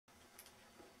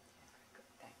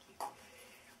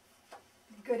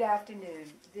Good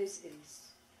afternoon. This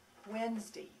is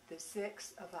Wednesday, the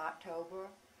 6th of October,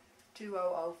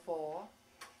 2004,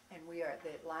 and we are at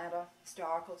the Atlanta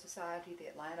Historical Society, the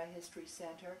Atlanta History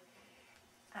Center.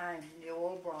 I'm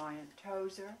Newell Bryan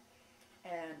Tozer,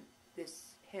 and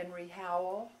this Henry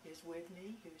Howell is with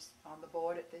me, who's on the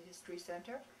board at the History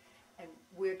Center, and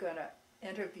we're going to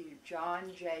interview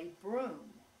John J.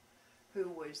 Broome, who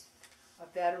was a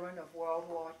veteran of World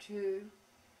War II,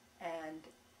 and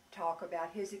talk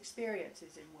about his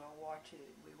experiences in World War II.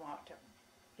 We want to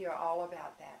hear all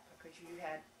about that because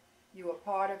you were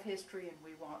part of history, and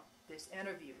we want this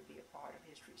interview to be a part of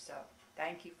history. So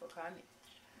thank you for coming.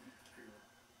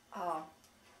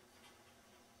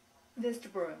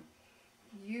 Mr. Broome,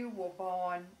 you were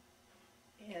born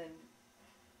in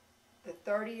the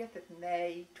 30th of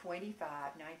May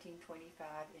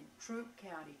 1925 in Troup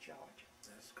County, Georgia.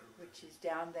 That's correct. Which is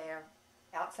down there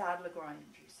outside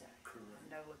LaGrange, you say. Correct. I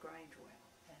know LaGrange well.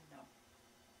 And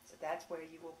so that's where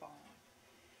you were born.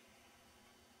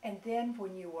 And then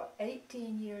when you were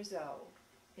 18 years old,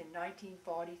 in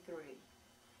 1943,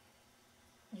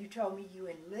 you told me you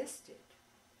enlisted.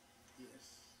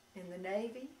 Yes. In the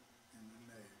Navy? In the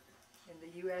Navy. In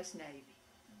the U.S. Navy.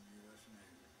 In the U.S.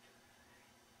 Navy.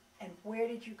 And where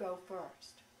did you go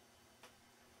first?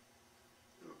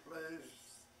 To a place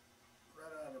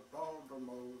right out of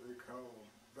Baltimore they call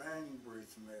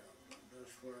Bainbridge, Maryland.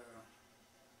 That's where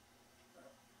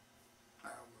I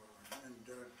was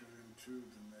inducted into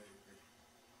the Navy.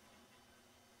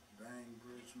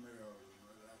 Bainbridge, Maryland,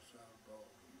 right outside of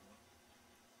Baltimore.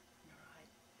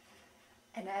 Right.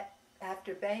 And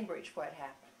after Bainbridge, what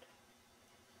happened?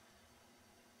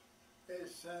 They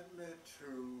sent me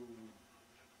to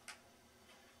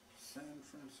San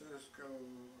Francisco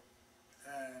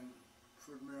and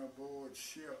put me aboard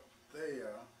ship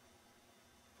there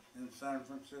in San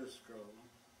Francisco,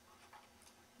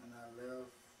 and I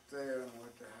left there and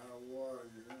went to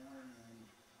Hawaii, and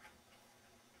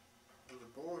was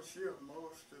aboard ship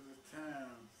most of the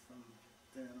time from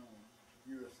then on.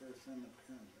 USS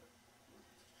Independent was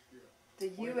the ship.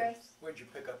 The U.S. Where'd you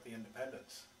pick up the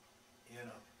Independence? In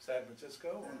San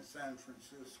Francisco? In San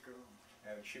Francisco.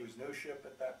 And she was new ship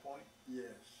at that point?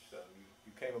 Yes. So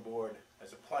you came aboard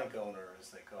as a plank owner, as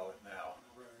they call it now.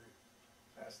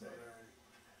 Right. Fascinating. Right.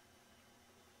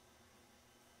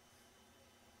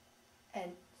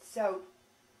 And so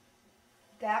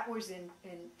that was in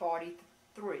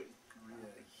 43 Yes.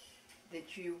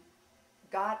 that you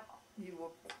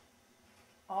were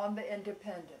on the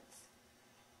Independence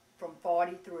from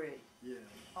 43 Yes.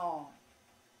 on.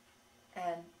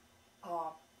 And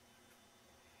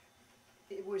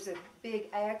it was a big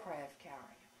aircraft carrier.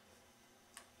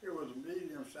 It was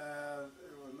medium sized.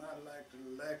 It was not like the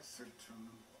Lexington.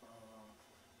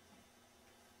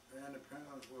 The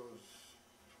Independence was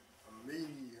a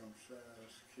medium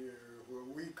sized carrier, what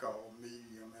we call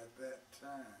medium at that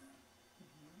time.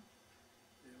 Mm-hmm.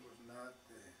 It was not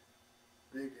the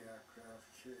big aircraft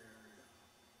carrier.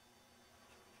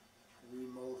 We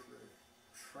mostly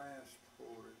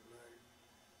transported like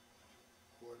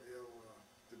whatever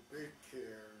the big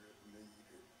carrier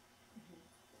needed. Mm-hmm.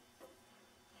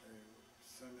 They would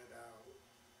send it out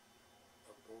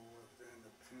aboard the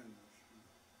Independence.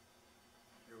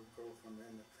 It would go from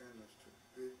Independence to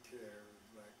big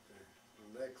carriers like the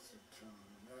Lexington.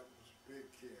 That was big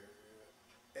carrier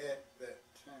at that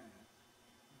time.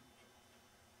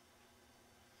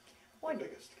 The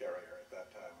biggest carrier at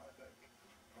that time, I think.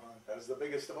 That was the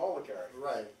biggest of all the carriers.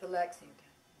 Right. The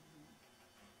Lexington.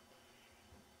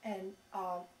 And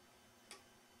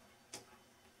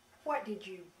what did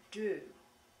you do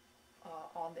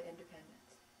on the Independence?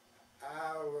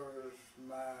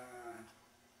 My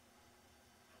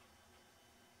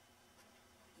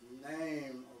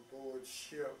name aboard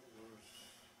ship was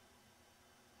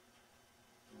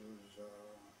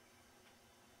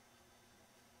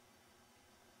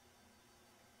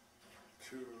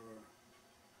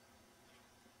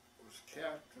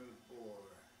Captain's Boy.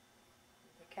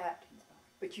 The captain's boy.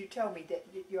 But you told me that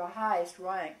your highest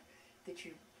rank that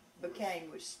you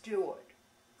became was steward.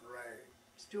 Right.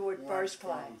 Steward first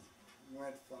class.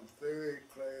 Went from third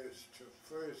class to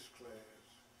first class,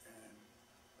 and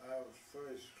I was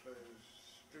first class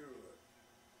steward.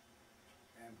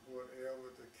 And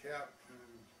whatever the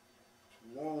captain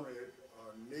wanted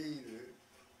or needed,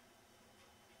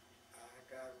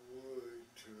 I got word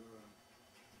to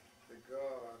the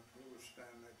guard who was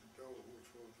standing at the door, which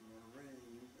was a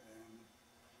Marine, and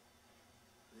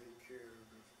they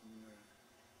carried us from there.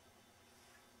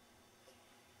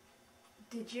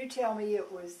 Did you tell me it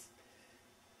was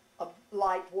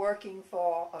like working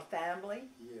for a family?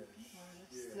 Yes.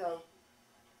 So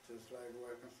just like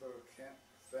working for a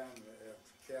family. If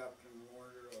the captain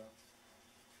wanted a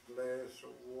glass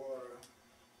of water,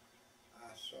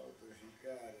 I saw that he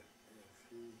got it. If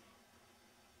he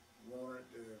wanted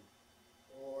to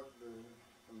order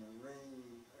the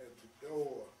Marine at the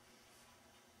door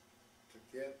to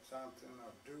get something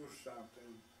or do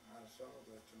something, I saw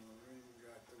that the Marine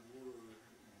got the word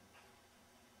and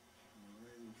the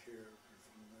Marine carried it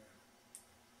from there.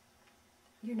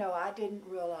 You know, I didn't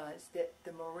realize that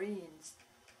the Marines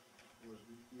Was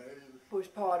Navy. was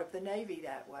part of the Navy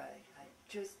that way. I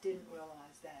just didn't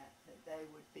realize that they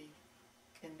would be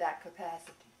in that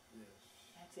capacity. Yes.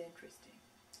 That's interesting.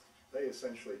 They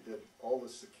essentially did all the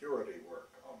security work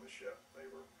on the ship.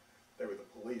 They were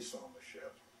the police on the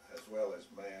ship, as well as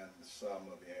manned some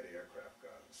of the anti-aircraft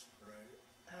guns.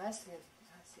 Right. I see.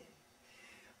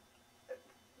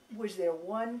 Was there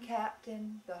one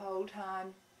captain the whole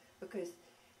time? Because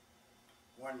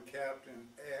One captain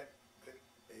at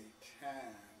a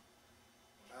time.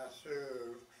 I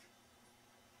served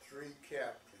 3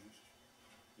 captains,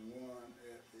 one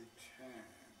at a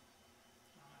time.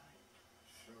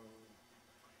 So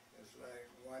it's like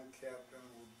one captain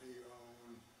would be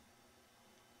on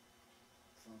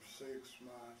from 6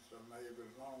 months or maybe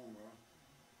longer,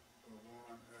 but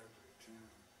one at a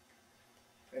time.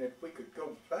 And if we could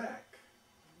go back,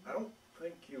 I don't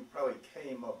think you probably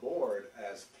came aboard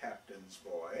as captain's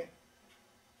boy.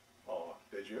 Oh,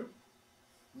 did you?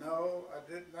 No,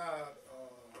 I did not.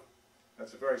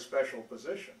 That's a very special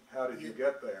position. How did you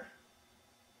get there?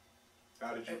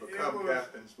 How did you It become was-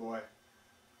 captain's boy?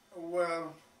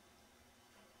 Well,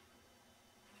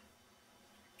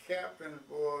 captain's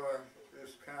boy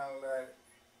is kind of like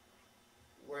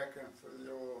working for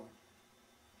your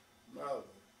mother.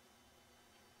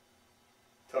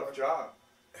 Tough job.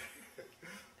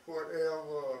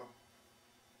 Whatever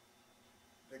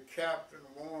the captain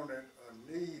wanted or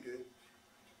needed,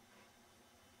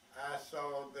 I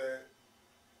saw that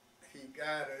he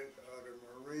got it or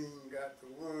the Marine got the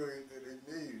word that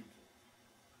he needed.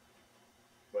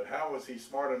 But how was he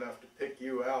smart enough to pick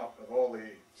you out of all the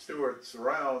stewards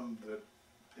around that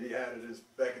he had at his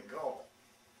beck and call?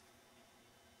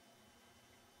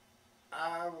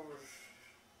 I was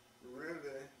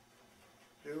really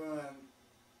doing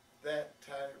that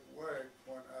type work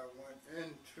when I went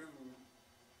into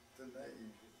the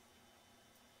Navy.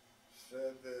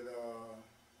 Said that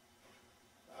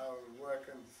I was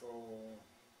working for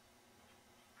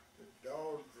the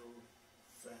Dodger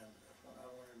family when I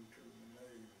went into the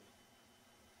Navy.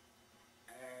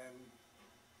 And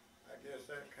I guess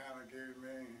that kind of gave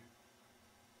me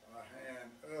a hand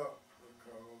up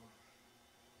because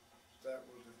that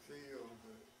was the field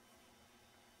that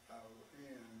I was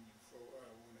in before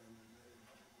I went in the Navy.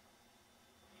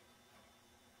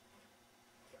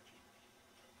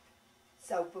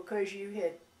 so because you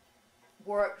had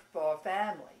worked for a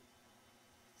family,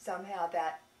 somehow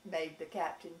that made the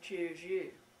captain choose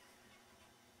you.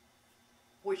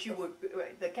 Which you would,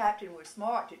 the captain was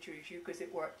smart to choose you because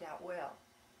it worked out well.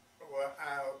 Well,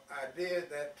 I did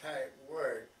that type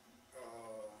work.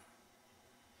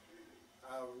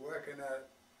 I was working at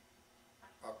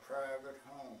a private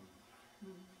home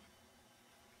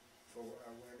before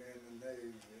I went in the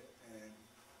Navy, and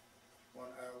when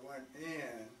I went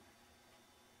in,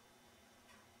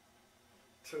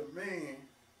 to me,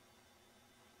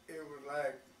 it was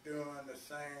like doing the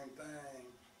same thing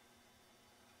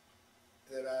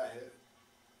that I had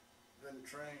been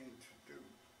trained to do.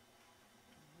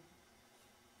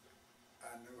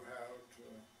 I knew how to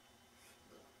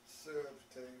serve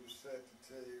the table, set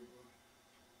the table,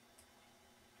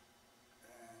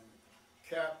 and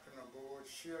captain aboard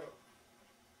ship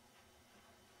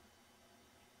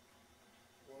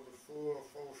was a full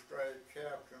four-strike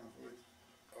captain, which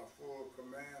a full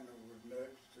commander was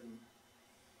next in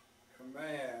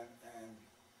command, and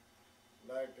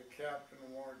like the captain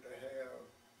wanted to have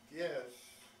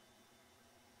guests,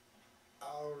 I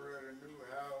already knew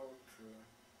how to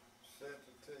set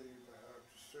the table, how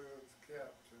to serve the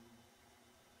captain,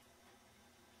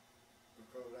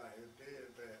 because I had did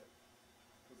that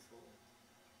before.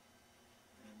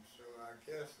 And so I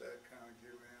guess that kind of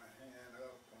gave me a hand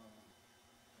up on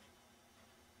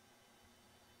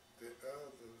the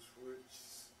others, which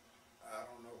I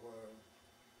don't know whether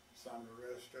some of the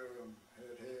rest of them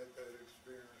had that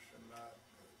experience or not,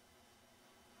 but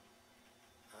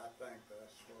I think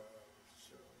that's why I was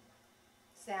chosen.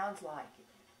 Sounds like it.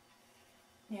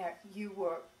 Now, you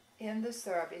were in the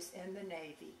service in the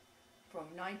Navy from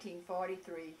 1943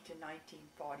 to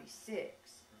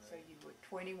 1946. So you were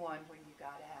 21 when you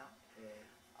got out.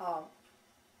 Right.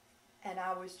 And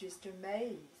I was just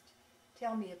amazed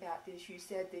Tell me about this. You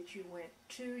said that you went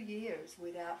 2 years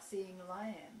without seeing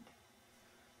land.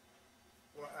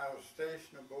 Well, I was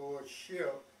stationed aboard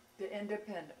ship, The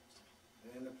Independence.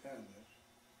 the Independence,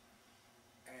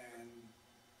 and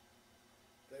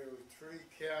there were 3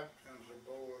 captains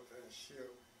aboard that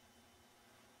ship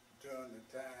during the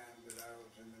time that I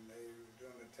was in the Navy,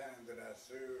 during the time that I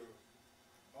served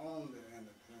on the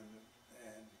Independence,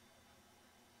 and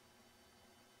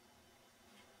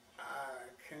I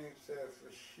can't say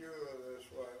for sure that's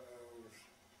why I was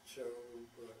chosen,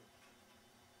 but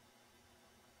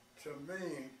to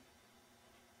me,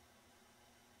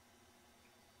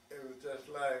 it was just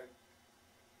like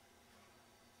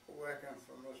working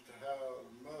for Mr. Howard's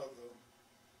mother.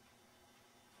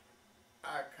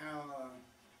 I kind of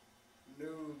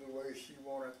knew the way she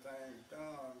wanted things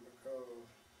done because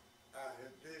I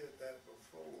had did that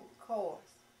before, Of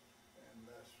course. and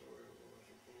that's the way it was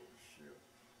aboard the ship.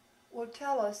 Well,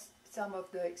 tell us some of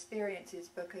the experiences,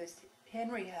 because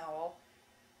Henry Howell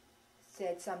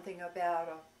said something about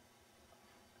a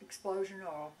explosion,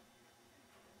 or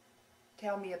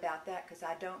tell me about that, because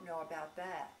I don't know about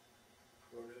that.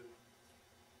 What is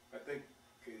it? I think,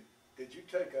 did you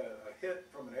take a hit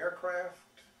from an aircraft,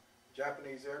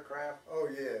 Japanese aircraft? Oh,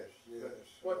 yes, yes.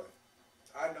 What?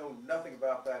 I know nothing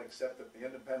about that except that the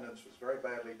Independence was very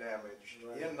badly damaged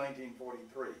Right. in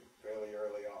 1943, fairly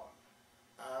early on.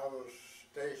 I was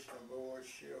stationed aboard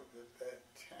ship at that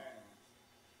time,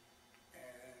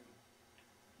 and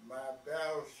my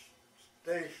ballast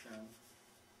station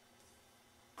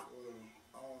was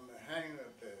on the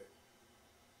hangar deck.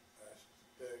 That's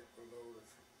the deck below the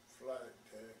flight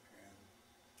deck, and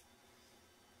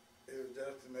it was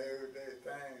just an everyday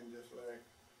thing, just like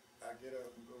I get up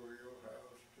and go to your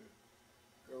house to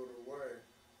go to work.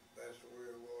 That's the way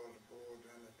it was aboard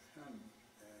the Independence.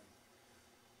 And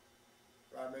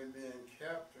by me being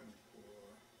captain,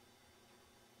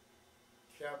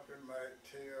 captain might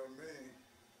tell me,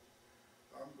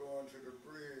 I'm going to the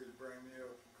bridge, bring me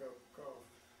up a cup of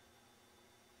coffee.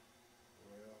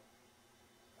 Well,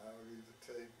 I would either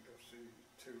take it or see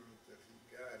to it that he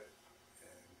got it.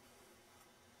 And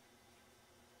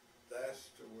that's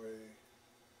the way,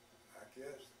 I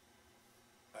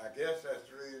guess that's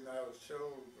the reason I was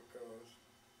chosen, because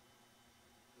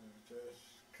it was just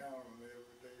kind of an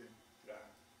everyday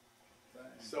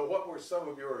thing. So what were some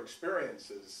of your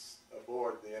experiences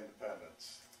aboard the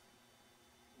Independence?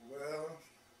 Well,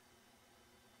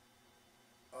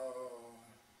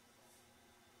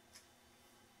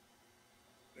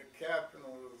 the captain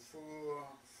was a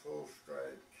full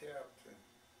strike captain,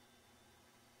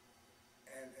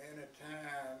 and any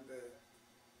time that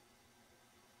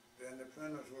the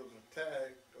Independence was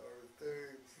attacked or the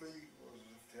Third Fleet was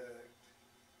attacked,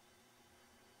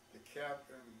 the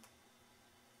captain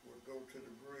would go to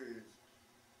the bridge,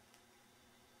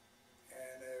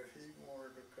 and if he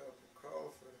wanted a cup of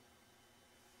coffee,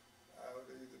 I would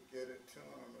either get it to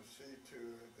him or see to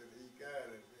it that he got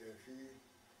it. If he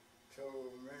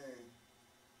told me,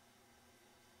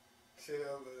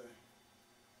 tell the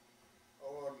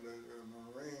orderly, the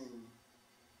Marine,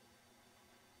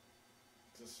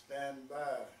 to stand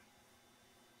by,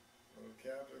 well, the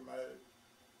captain might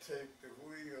take the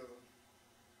wheel,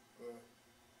 but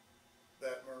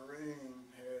that Marine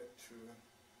had to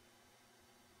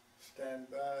stand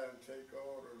by and take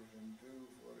orders and do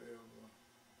whatever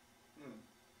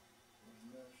was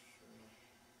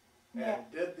necessary.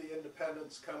 And did the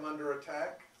Independence come under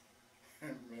attack?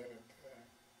 Many times.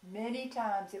 Many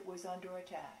times it was under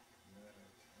attack.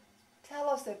 Tell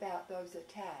us about those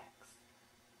attacks.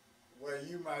 Well,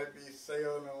 you might be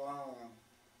sailing along.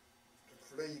 The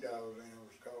fleet I was in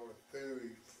was called the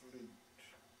Third Fleet.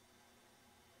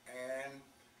 And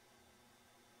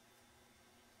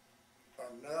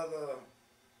another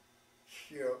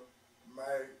ship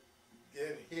might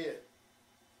get hit.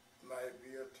 Might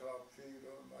be a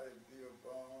torpedo, might be a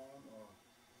bomb, or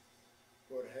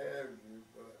what have you,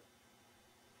 but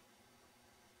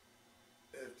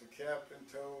if the captain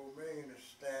told me to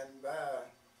stand by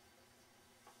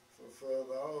for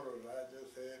further orders, I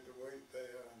just had to wait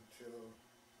there until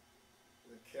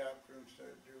the captain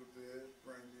said, do this,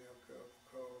 bring me a cup of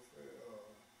coffee, or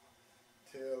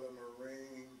tell the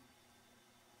Marine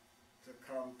to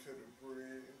come to the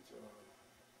bridge, or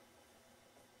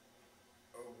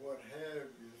what have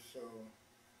you. So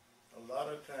a lot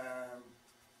of time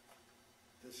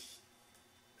this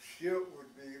ship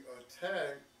would be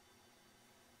attacked,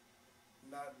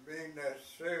 not being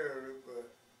necessary, but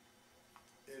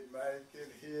it might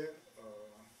get hit,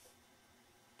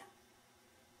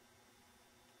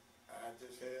 I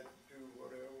just had to do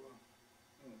whatever.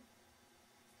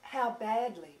 How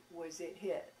badly was was it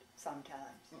hit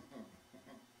sometimes?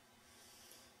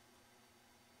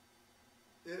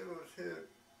 It was hit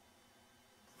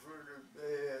pretty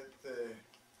bad.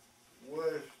 The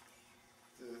worst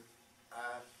that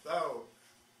I thought,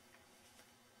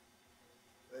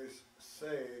 they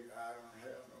say, I don't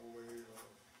have no way of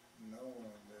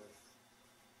knowing this,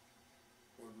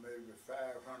 was maybe 500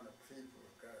 people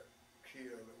got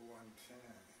killed at one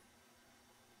time.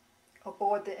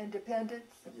 Aboard the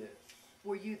Independence? Yes.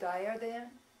 Were you there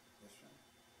then? Yes, ma'am.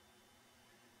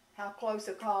 How close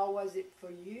a call was it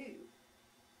for you?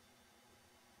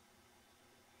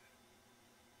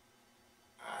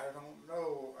 I don't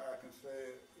know. I can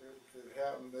say it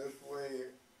happened this way.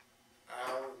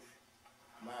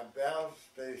 My battle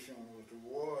station was the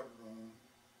wardroom,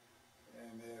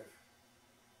 and if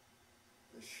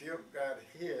the ship got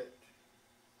hit,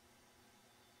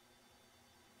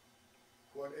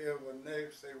 whatever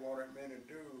next they wanted me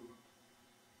to do,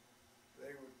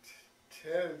 they would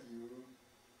tell you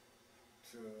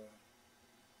to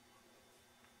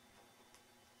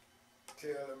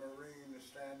tell the Marine to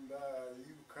stand by.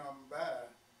 You come by.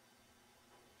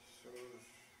 So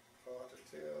it's hard to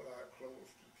tell how close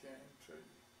it came to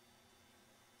you.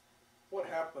 What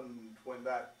happened when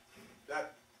the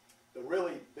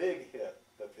really big hit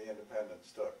that the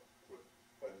Independence took,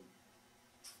 when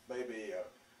maybe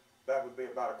that would be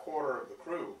about a quarter of the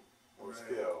crew was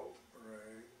killed?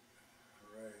 Right.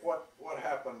 What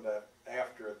happened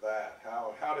after that?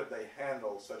 How did they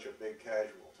handle such a big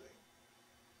casualty?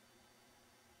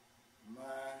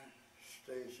 My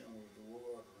station was the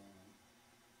wardroom,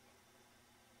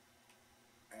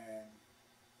 and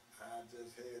I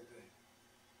just had to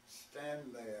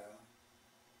stand there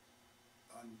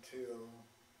until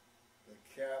the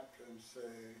captain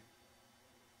say,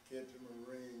 get the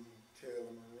Marine, tell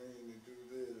the Marine to do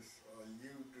this, or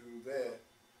you do that.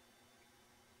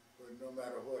 But no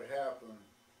matter what happened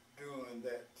during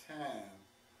that time,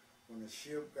 when the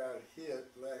ship got hit,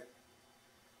 like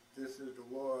this is the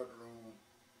wardroom,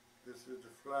 this is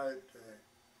the flight deck,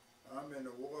 I'm in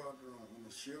the wardroom. When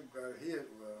the ship got hit,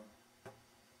 well,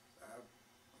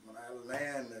 when I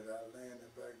landed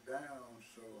back down,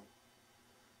 so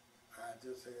I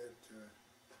just had to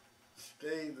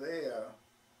stay there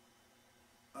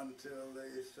until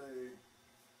they say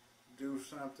do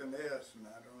something else, and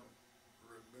I don't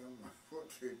remember what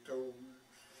they told me,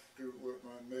 do what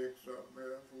my next something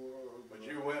else was. But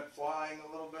you went flying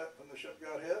a little bit when the ship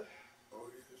got hit? Oh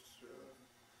yes,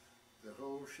 the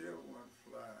whole ship went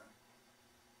flying.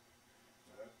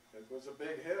 It was a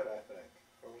big hit, I think.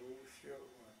 Whole ship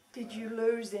went Did flying. you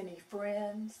lose any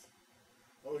friends?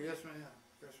 Oh yes, ma'am.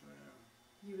 Yes, ma'am.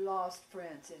 You lost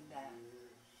friends in that.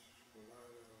 Yes, a lot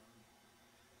of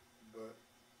them.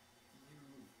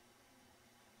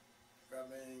 But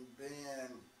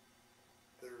being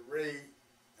the rate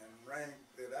and rank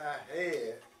that I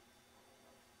had,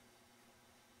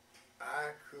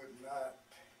 I could not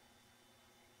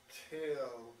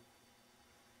tell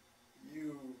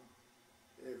you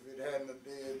if it hadn't have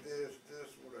did this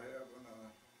would have happened, or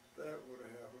that would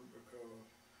have happened, because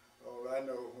all I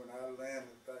know, when I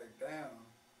landed back down,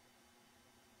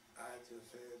 I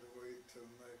just had to wait till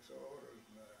the next orders.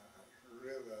 Now, I don't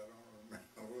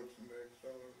remember what the next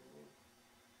orders was.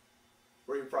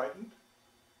 Were you frightened?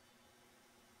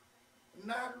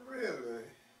 Not really,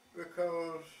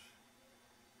 because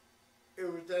it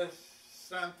was just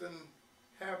something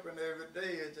happened every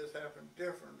day. It just happened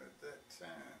different at that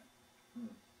time.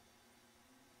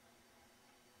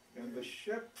 And the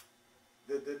ship,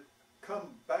 did it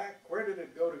come back? Where did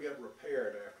it go to get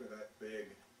repaired after that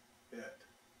big hit?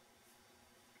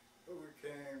 So we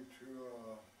came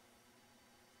to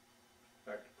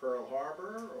Back to Pearl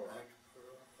Harbor, or?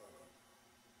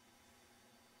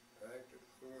 back to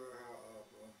Pearl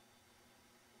Harbor.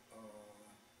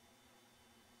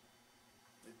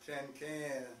 The tin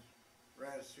cans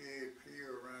ran CAP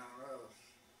around us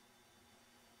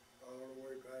all the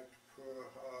way back to Pearl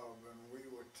Harbor, and we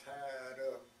were tied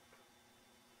up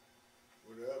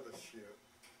with the other ship.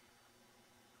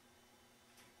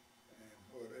 And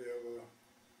whatever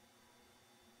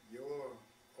your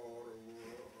order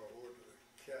was, or what the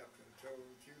captain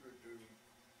told you to do,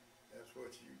 that's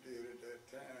what you did at that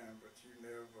time, but you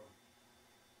never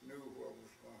knew what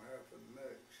was going to happen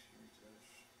next. You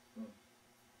just...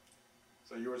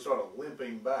 So you were sort of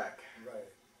limping back.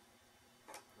 Right.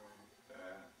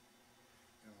 Yeah.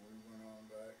 And we went on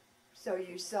back. So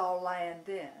you saw land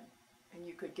then, and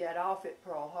you could get off at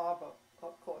Pearl Harbor,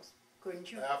 of course,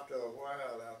 couldn't you? After a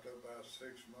while, after about 6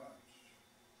 months,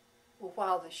 Well,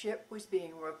 while the ship was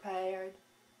being repaired?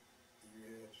 you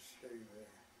had to stay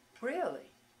there. Really?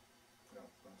 No,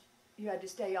 You had to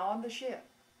stay on the ship,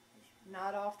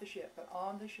 not off the ship, but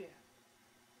on the ship.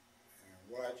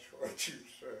 And watch what you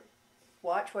say.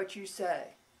 Watch what you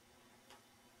say.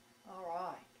 All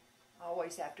right.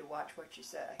 Always have to watch what you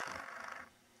say.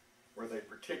 Were they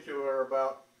particular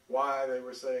about why they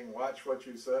were saying watch what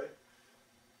you say?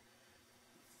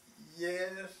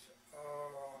 Yes,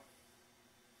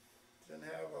 didn't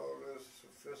have all this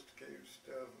sophisticated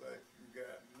stuff like you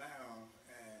got now,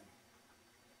 and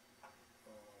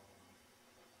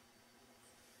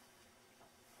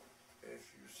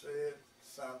if you said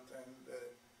something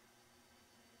that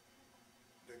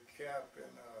the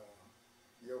captain,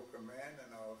 your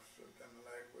commanding officer didn't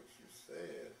like what you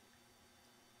said,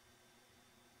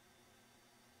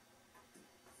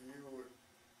 you would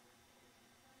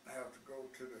have to go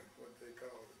to the what they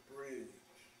call the bridge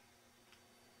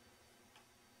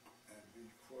and be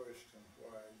questioned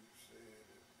why you said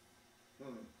it.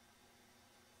 That.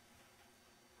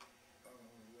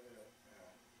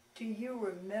 Do you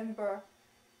remember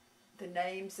the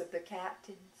names of the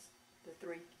captains? The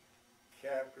three?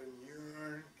 Captain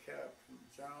Ewan, Captain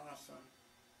Johnson,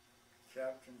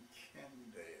 Captain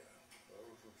Kendale.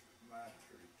 Those were my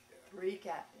three captains. Three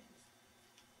captains.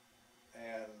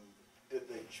 And did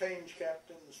they change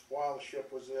captains while the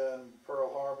ship was in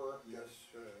Pearl Harbor? Yes,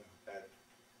 sir. And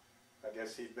I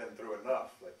guess he'd been through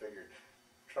enough. They figured,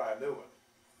 try a new one.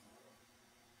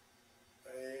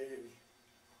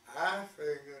 I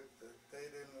figured that they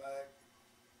didn't like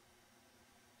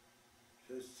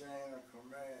his chain of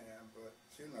command, but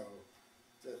you know,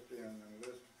 just being an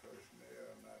enlisted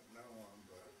personnel, not knowing,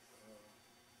 but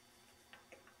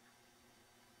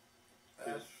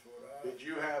that's what I. Did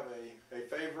you have a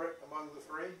favorite among the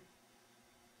three?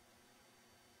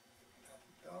 I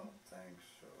don't think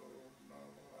so. No,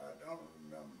 I don't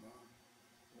remember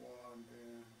one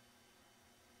being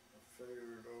a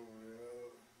favorite over the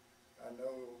other. I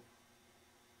know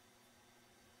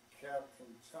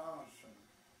Captain Johnson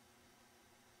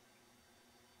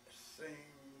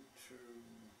seemed to,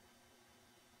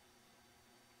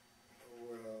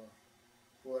 well,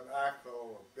 what I call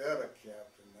a better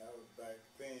captain. That was back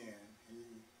then. He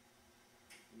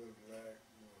looked like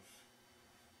was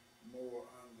more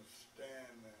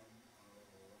understanding.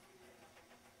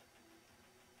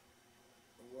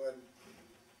 Wasn't,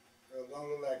 it don't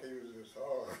look like he was as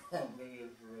hard on me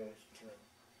as the rest.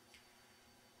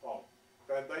 Oh,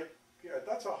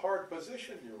 that's a hard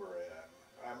position you were in.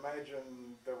 I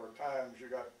imagine there were times you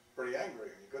got pretty angry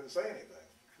and you couldn't say anything.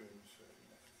 Couldn't say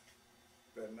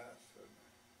that. Better not say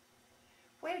that.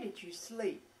 Where did you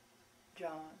sleep,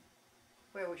 John?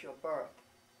 Where was your berth?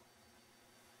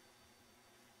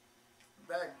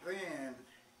 Back then,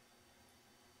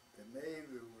 the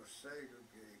Navy was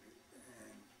segregated,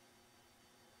 and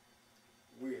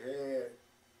we had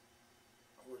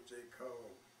what they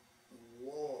call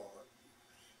wards,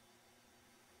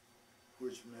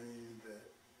 which means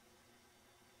that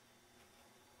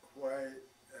white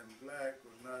and black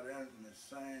was not in the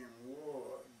same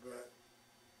ward, but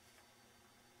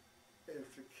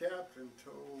if the captain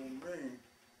told me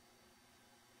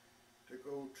to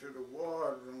go to the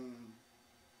ward room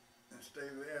and stay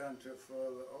there until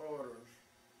further orders,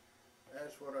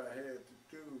 that's what I had to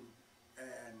do.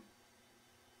 And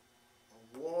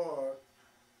a ward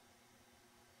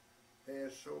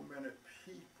had so many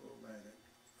people in it.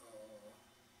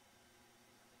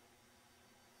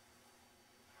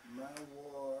 My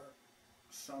ward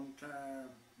sometime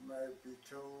might be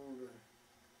told to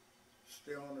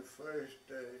stay on the first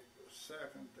day or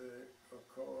second day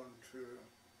according to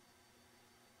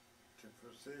the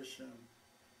position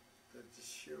that the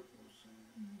ship was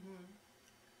in. Mm-hmm.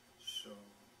 So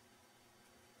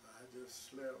I just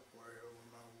slept wherever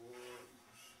my ward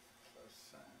was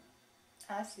assigned.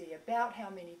 I see. About how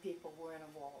many people were in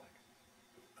a ward?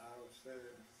 I was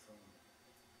there from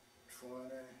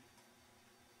 20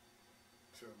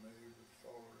 to maybe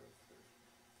 40 or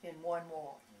 50. In one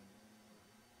ward.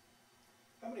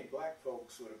 How many black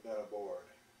folks would have been aboard?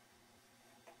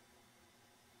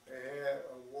 They had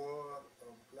a ward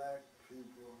of black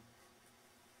people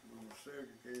who were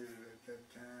segregated at that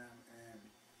time, and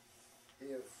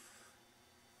if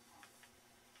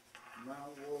my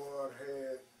ward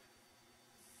had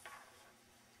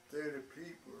 30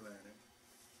 people in it,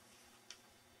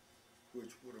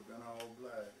 which would have been all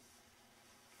black,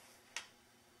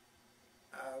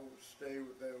 I would stay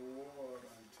with that ward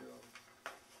until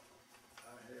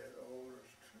I had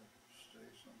orders to stay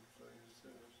someplace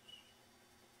else.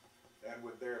 And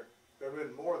would there have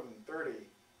been more than 30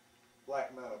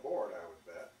 black men aboard, I would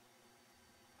bet.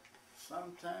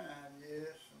 Sometime,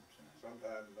 yes, sometimes.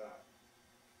 Sometimes not.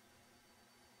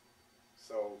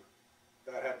 So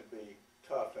that had to be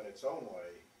tough in its own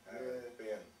way, Yeah.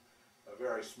 being a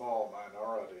very small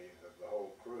minority of the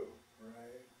whole crew.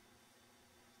 Right.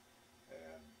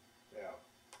 And, yeah,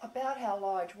 About how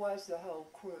large was the whole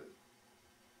crew?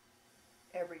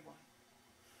 Everyone.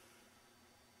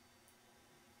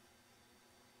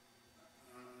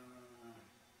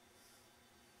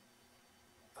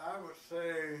 I would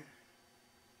say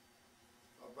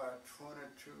about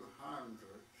 2,200,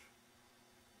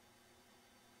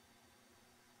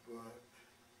 but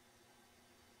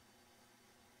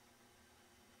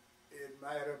it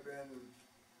might have been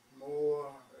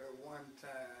more at one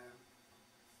time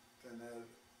than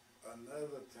at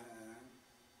another time,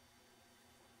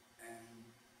 and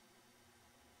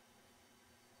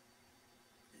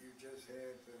you just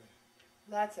had to.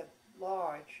 That's a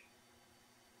large.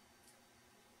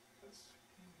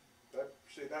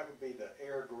 see, that would be the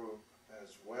air group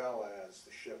as well as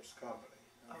the ship's company.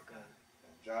 Okay.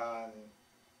 And John,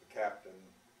 the captain,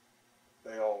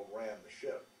 they all ran the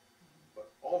ship.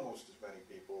 But almost as many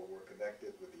people were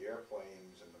connected with the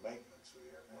airplanes and the maintenance of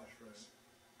the airplanes.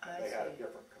 I They had a see.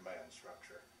 different command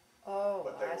structure. Oh,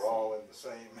 But they I were see. all in the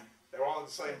same, they were all in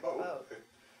the same boat.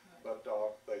 Boat.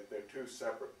 But they're two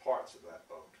separate parts of that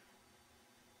boat.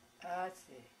 I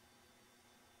see.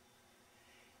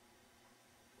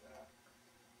 Yeah.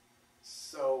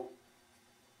 So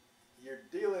you're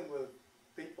dealing with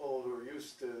people who are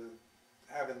used to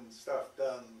having stuff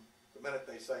done the minute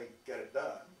they say get it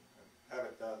done, and have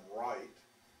it done right.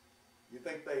 You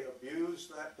think they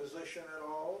abused that position at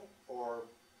all, or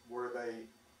were they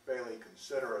fairly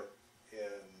considerate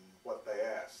in what they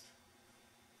asked?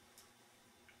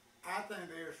 I think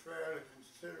they were fairly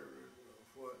considerate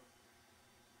of what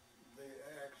they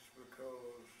asked,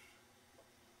 because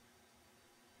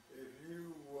if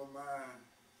you were my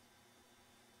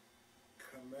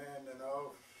commanding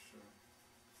officer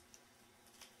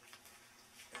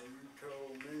and you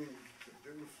told me to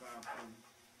do something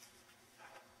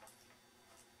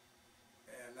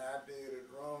and I did it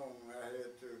wrong, I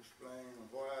had to explain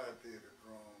why I did it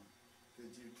wrong.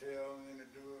 Did you tell me to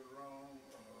do it wrong?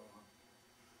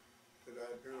 Did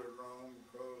I do it wrong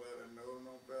because I didn't know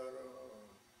no better? Or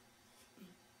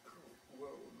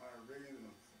what was my reason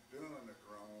for doing it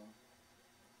wrong?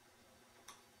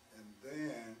 And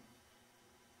then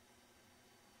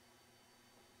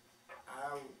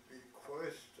I would be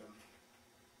questioned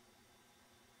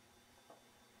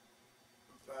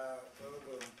by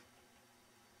other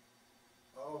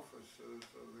officers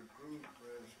of the group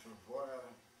as to why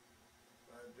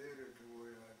I did it the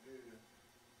way I did it.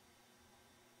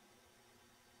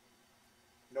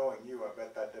 Knowing you, I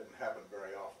bet that didn't happen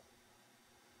very often.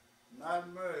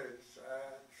 Not much.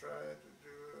 I tried to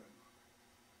do it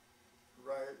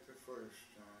right the first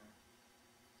time.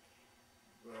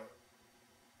 But,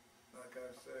 like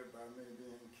I said, by me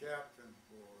being captain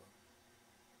for,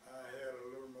 I had a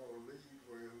little more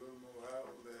leeway, a little more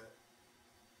outlet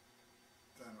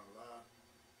than a lot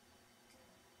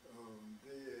of them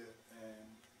did.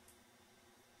 And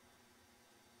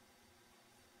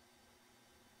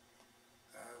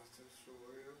that's just the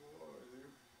way it was. You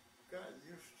got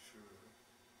used to it.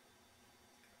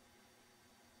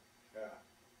 Yeah.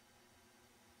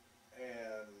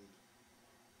 And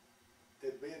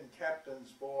did being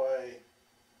captain's boy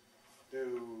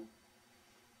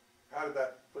how did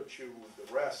that put you with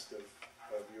the rest of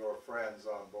your friends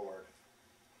on board?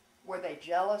 Were they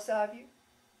jealous of you?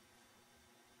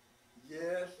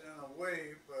 Yes, in a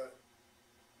way, but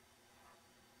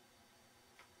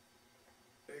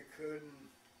they couldn't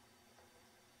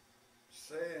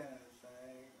say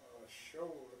anything or show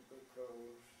it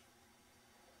because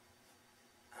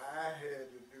I had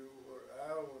to do what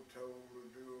I was told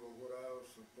to do or what I was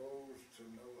supposed to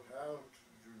know how to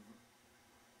do.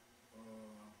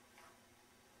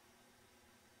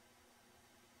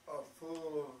 A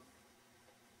full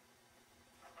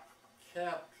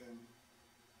captain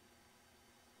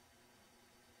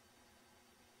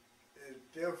is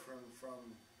different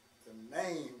from the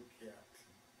name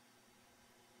captain.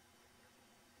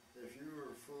 If you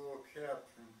were a full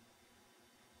captain,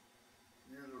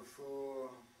 you're the full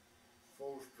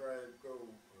four-stripe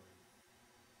gold player.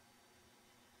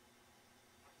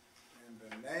 And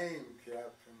the name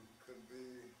captain could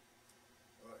be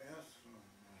an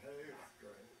instrument, a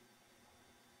half-stripe.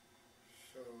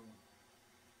 So,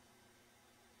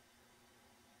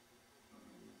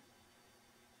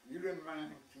 you didn't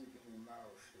mind keeping your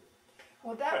mouth shut.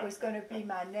 Well, that was going to be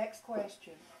my next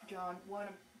question, John. One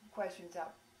of the questions I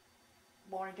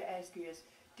wanted to ask you is,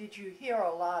 did you hear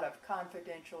a lot of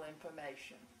confidential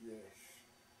information? Yes,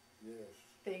 yes.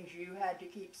 Things you had to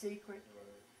keep secret? Right.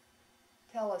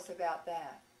 Tell us about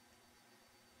that.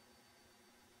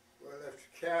 Well, if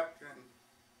the captain,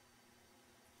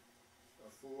 a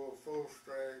full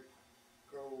strike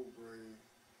gold grade,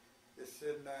 is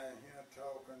sitting down here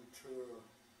talking to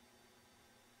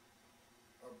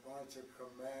a bunch of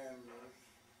commanders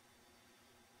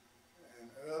and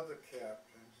other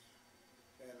captains,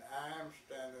 and I'm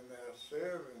standing there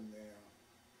serving them,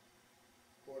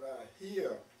 what I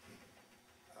hear,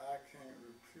 I can't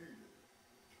repeat it.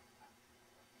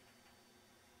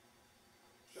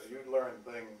 So you'd learn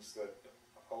things that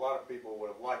a lot of people would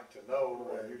have liked to know,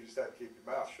 Right. and you just had to keep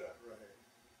your mouth shut. Right.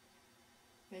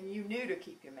 And you knew to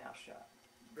keep your mouth shut.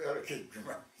 Better keep your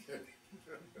mouth shut.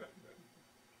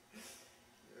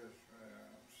 Yes,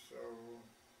 ma'am. So,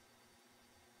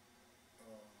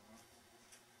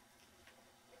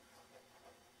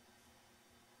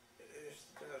 it's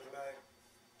just like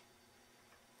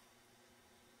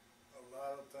a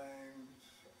lot of things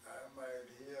I might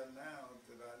hear now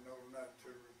that I know not to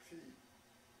repeat.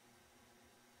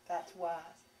 That's wise.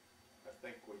 I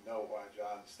think we know why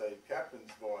John stayed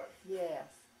captain's boy. Yes,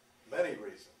 Many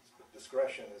reasons, but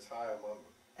discretion is high among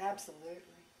them. absolutely.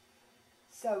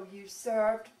 So you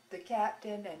served the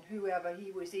captain and whoever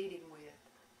he was eating with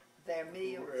their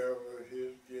meals? Whoever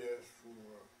his guests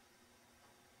were.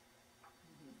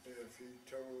 If he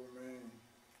told me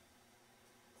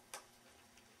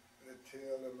to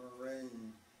tell the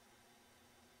Marine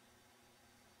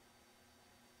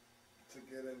to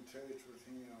get in touch with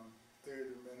him 30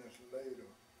 minutes later,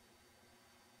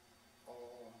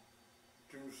 or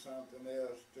do something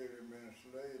else 30 minutes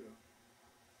later,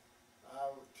 I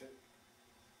would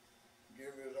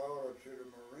give his order to the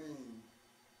Marine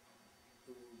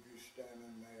who would be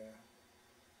standing there,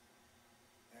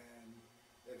 and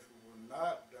if it were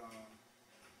not done,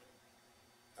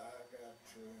 I got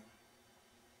to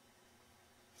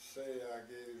say I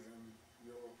gave him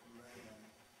your command,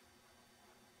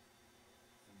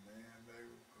 and then they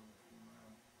would go from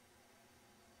there.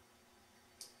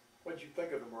 What'd you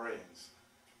think of the Marines?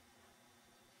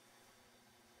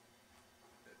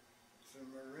 The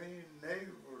Marine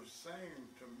Navy was the same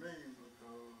to me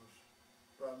because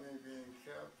by me being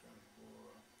captain,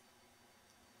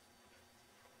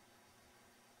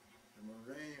 the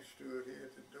Marine stood here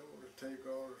at the door to take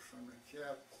orders from the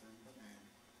captain, and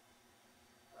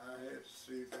I had to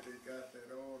see that he got that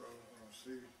order or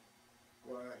see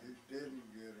why he didn't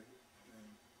get it. And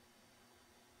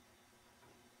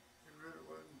it really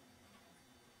wasn't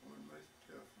much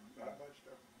different. Not much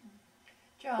different.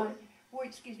 John,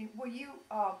 excuse me, were you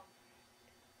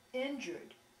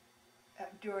injured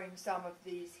during some of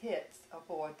these hits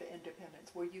aboard the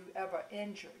Independence? Were you ever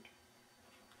injured?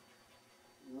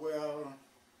 Well,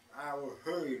 I was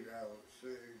hurt, I would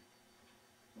say.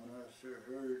 When I say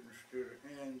hurt instead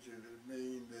of injured, it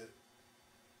means that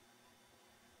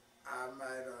I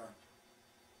might have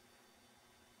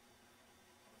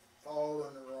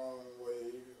fallen the wrong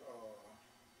way, or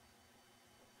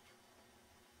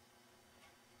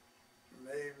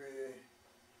maybe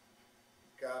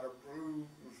got a bruise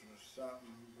or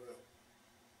something, but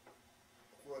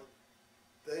what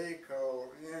they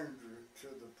call injured to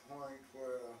the point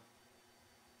where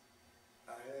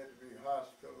I had to be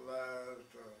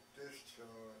hospitalized or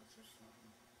discharged or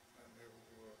something. I never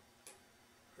was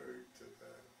hurt to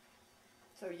that.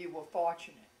 So you were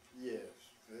fortunate, Yes,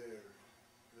 very,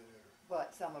 very,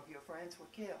 but some of your friends were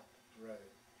killed. right.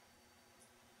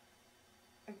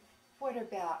 What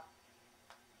about,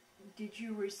 did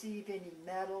you receive any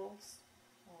medals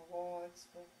or awards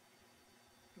for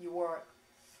your work?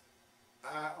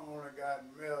 I only got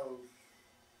medals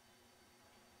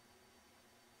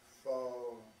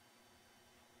for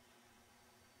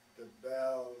the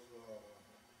battles,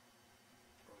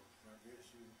 I guess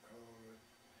you would call it,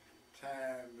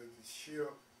 time that the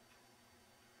ship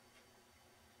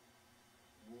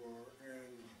were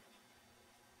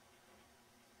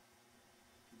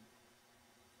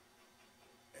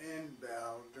in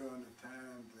battle during the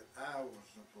time that I was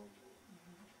aboard.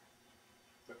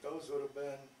 But those would have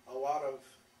been a lot of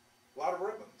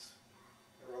ribbons.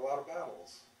 There were a lot of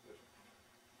battles.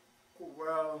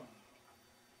 Well,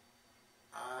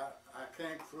 I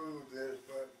can't prove this,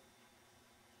 but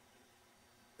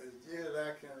as near as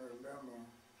I can remember,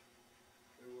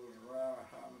 it was around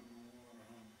 101,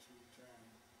 102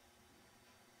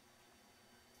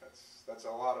 times. That's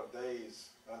a lot of days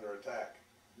under attack.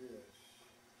 Yes,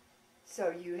 So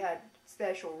you had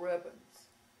special ribbons.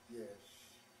 yes.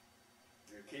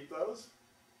 Do you keep those?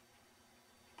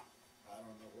 I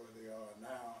don't know where they are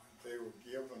now. They were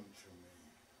given to me,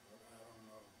 but I don't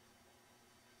know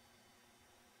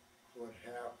what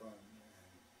happened.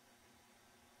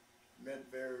 And meant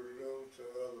very little to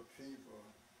other people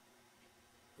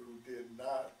who did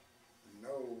not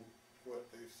know what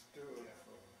they stood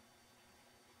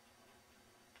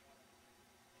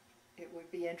It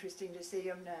would be interesting to see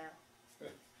them now. for.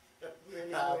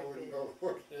 Really I would wouldn't be. know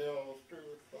what the hell stood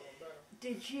for now.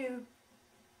 Did you,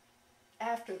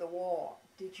 after the war,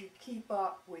 did you keep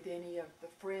up with any of the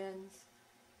friends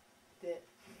that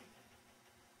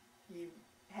you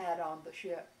had on the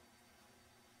ship?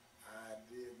 I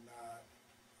did not.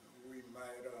 We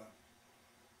might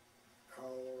call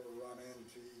or run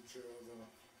into each other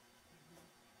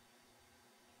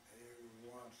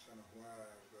every once in a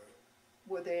while, but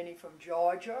Were there any from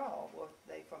Georgia, or were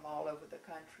they from all over the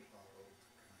country? all over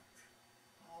the country.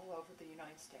 All over the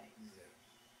United States? Yes.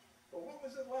 Well, what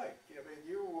was it like? I mean,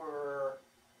 you were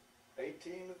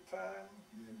 18 at the time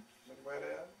Yes. when you went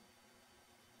in?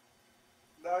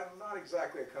 Not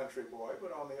exactly a country boy,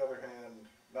 but on the other hand,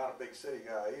 not a big city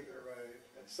guy either. Right.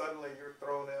 And suddenly you're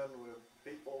thrown in with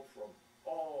people from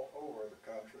all over the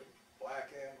country,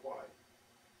 black and white.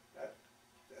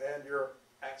 And you're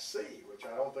at sea, which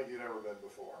I don't think you'd ever been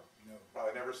before. No.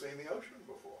 Probably never seen the ocean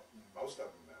before. Most of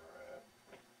them never had.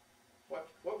 What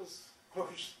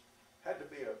had to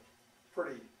be a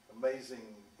pretty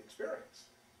amazing experience.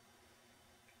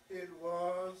 It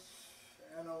was,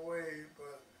 in a way,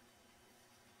 but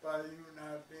by you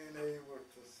not being able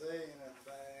to say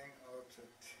anything or to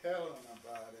tell them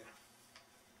about it,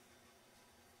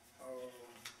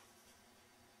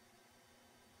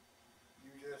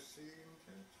 you just see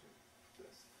them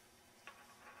Just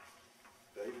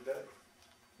day to day.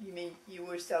 You mean you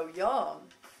were so young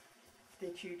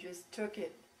that you just took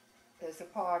it as a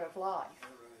part of life,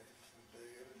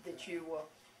 that you were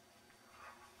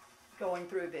going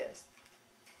through this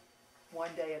one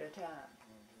day at a time?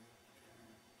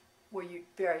 Were you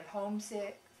very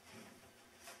homesick?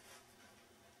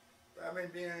 I mean,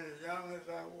 being as young as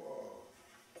I was,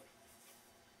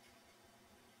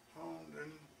 home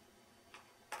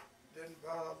didn't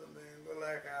bother me, but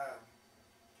like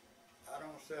I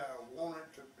don't say I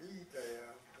wanted to be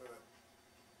there, but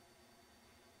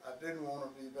I didn't want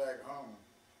to be back home.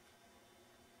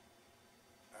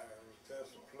 It was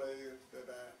just a place that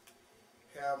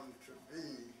I happened to be,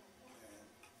 and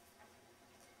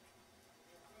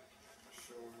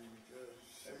so you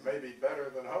just see. It may be better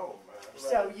than home.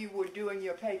 So you were doing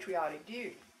your patriotic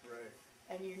duty, Right.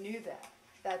 and you knew that.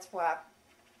 That's why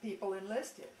people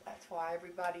enlisted. That's why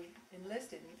everybody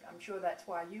enlisted. And I'm sure that's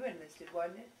why you enlisted,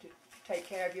 wasn't it? To take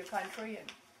care of your country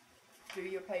and do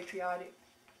your patriotic.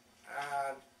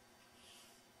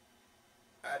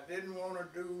 I didn't want to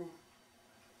do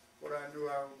what I knew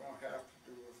I was going to have to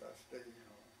do if I stayed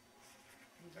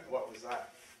home. And what was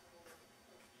that?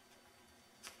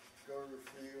 Go to the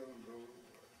field and go to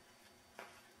work.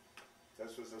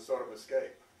 This was a sort of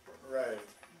escape. Right.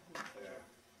 Yeah.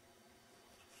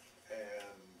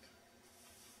 And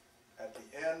at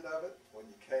the end of it, when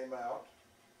you came out,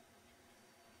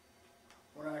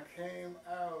 When I came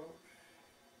out,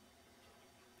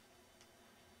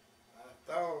 I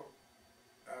thought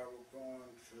I was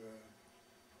going to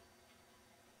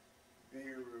be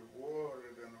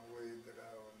rewarded in a way that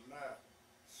I was not.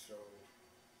 So,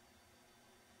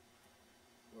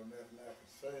 well, nothing I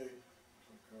could say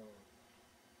because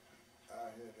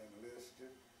I had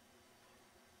enlisted.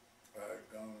 I had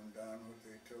gone and done what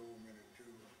they told me to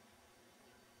do,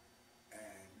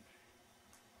 and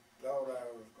thought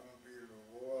I was going to be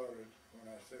rewarded.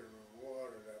 When I say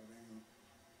rewarded, I mean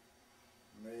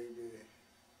maybe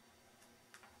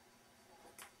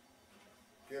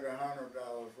get $100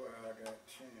 where I got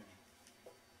 10.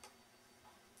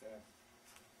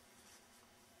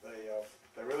 yeah,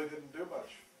 they really didn't do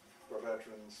much for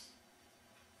veterans.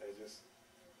 They did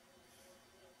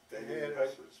the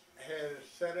papers. Had it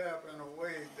set up in a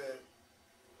way that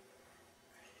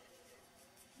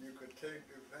you could take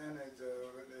advantage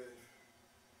of it if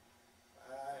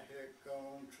I had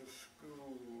gone to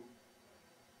school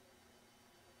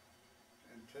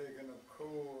and taken a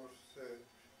course that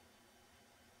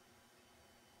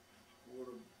would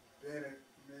have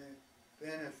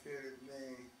benefited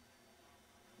me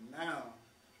now,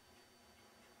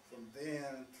 from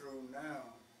then through now.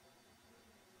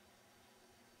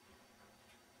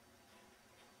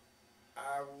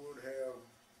 I would have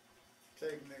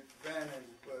taken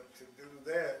advantage, but to do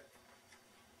that,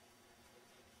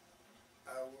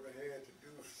 I would have had to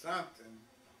do something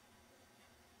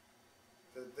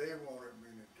that they wanted me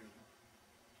to do.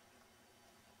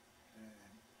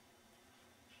 And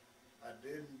I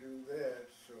didn't do that,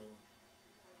 so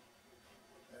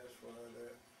that's why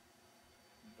that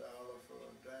 $1 for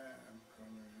a dime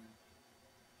coming in.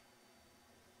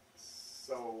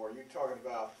 Are you talking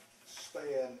about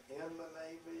staying in the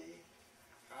Navy?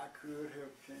 I could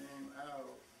have came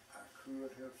out, I could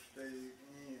have stayed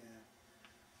in,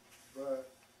 but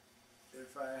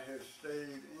if I had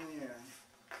stayed in,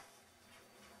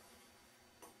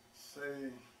 say,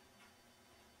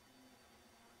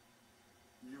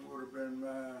 you would have been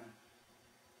my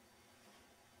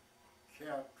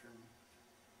captain,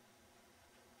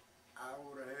 I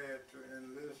would have had to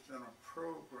enlist in a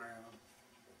program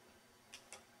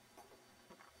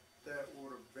that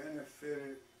would have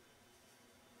benefited.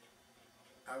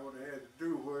 I would have had to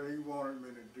do what he wanted me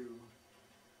to do,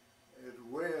 as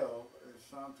well as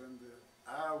something that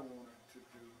I wanted to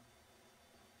do.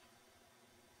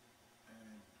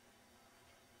 And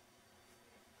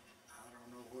I don't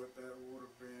know what that would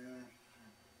have been.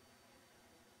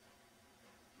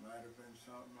 Might have been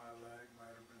something I liked,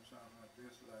 might have been something I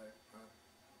disliked, but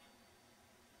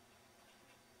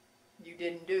You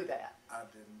didn't do that. I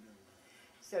didn't do that.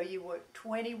 So you were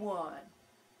 21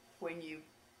 when you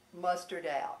mustered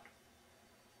out.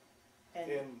 And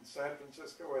In San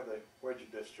Francisco, where'd you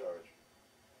discharge?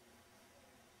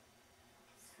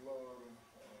 Florida,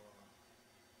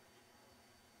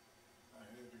 I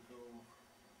had to go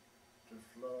to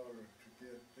Florida to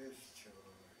get discharged.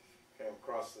 Came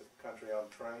across the country on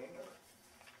train, or?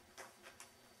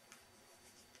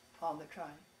 on the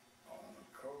train. On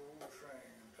a cold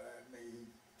train, I need.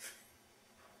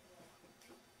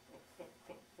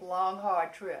 Long,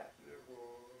 hard trip, It was,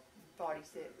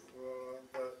 46. it was,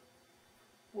 but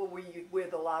Well, were you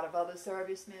with a lot of other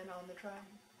servicemen on the train?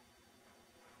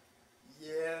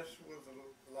 yes, with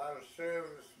a lot of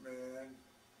servicemen,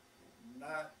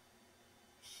 not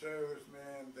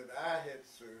servicemen that I had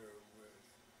served with.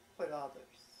 But others.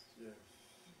 Yes.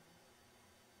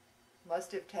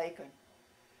 Must have taken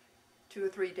 2 or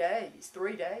 3 days.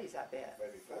 3 days, I bet.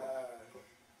 Maybe 4.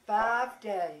 5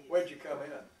 days. Where'd you come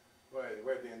in?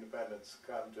 Where'd the independents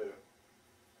come to?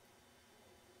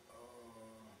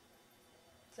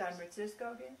 San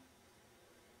Francisco again?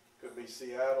 Could be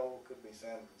Seattle, could be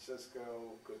San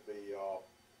Francisco, could be,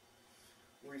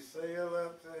 We sailed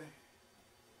up the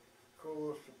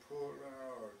coast to Portland,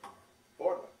 Oregon.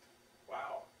 Portland.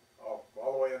 Wow. Oh,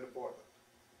 all the way into Portland.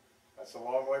 That's a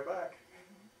long way back.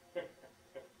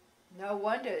 No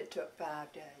wonder it took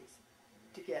 5 days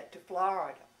to get to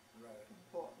Florida Right. from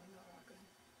Portland,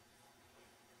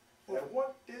 Oregon. And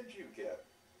what did you get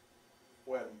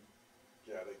when,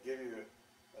 they give you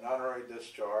an honorary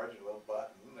discharge, a little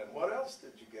button, and what else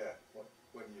did you get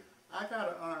when you? I got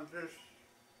an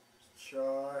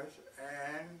undischarged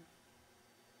and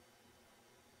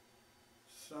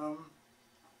some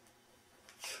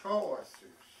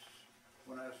choices.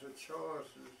 When I say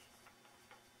choices,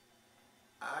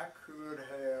 I could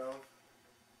have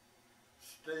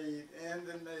stayed in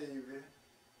the Navy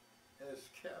as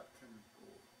captain,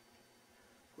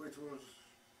 which was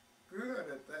good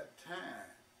at that time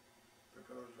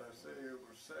because I say it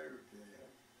was segregated.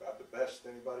 About the best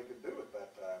anybody could do at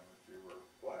that time if you were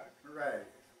black. Right,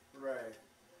 right.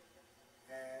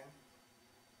 And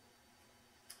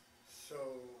so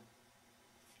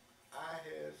I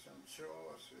had some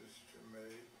choices to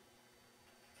make,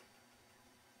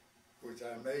 which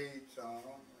I made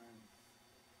some, and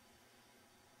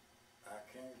I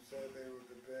can't say they were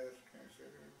the best, can't say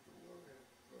they were the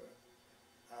worst, but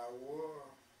I was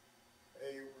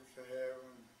able to have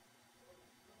an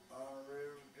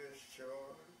honorary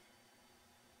discharge.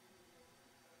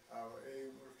 I was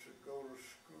able to go to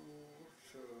school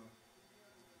to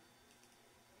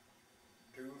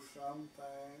do some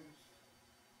things.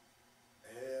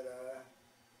 Had I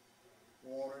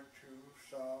wanted to,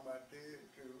 some I did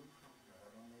do. I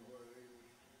don't know whether it was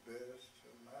the best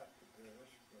or not the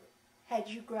best, but Had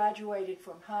you graduated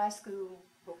from high school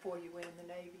before you went in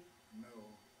the Navy? no.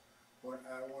 When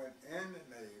I went in the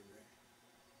Navy,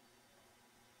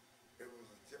 it was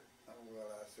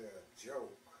I say a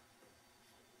joke.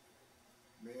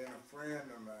 Me and a friend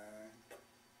of mine,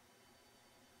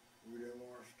 we didn't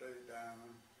want to stay down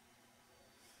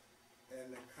in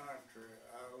the country.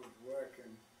 I was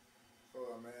working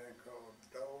for a man called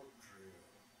Drill.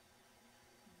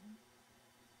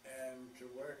 And to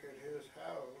work at his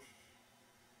house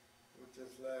was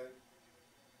just like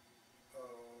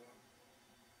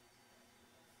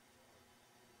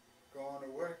going to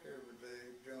work every day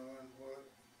doing what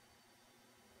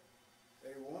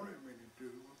they wanted me to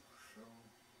do, so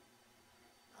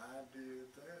I did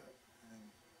that. And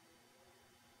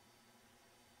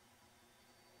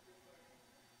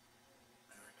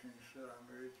I can't say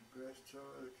I made the best choice.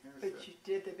 I can't But say you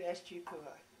did the best you could.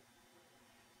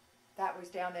 That was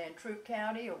down there in Troup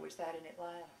County, or was that in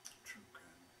Atlanta? true kind.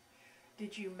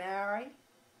 Did you marry?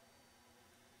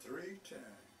 3 times.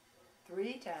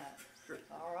 3 times.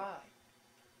 All right.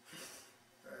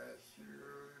 I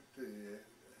sure did.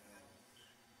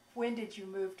 When did you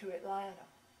move to Atlanta?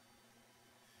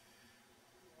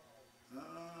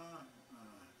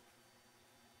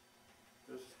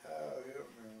 Just how help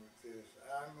me with this.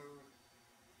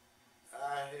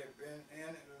 I had been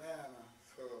in Atlanta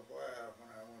for a while when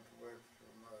I went to work for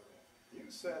mother.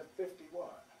 You said 51,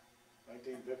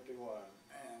 1951.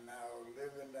 And I was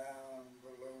living down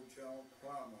below John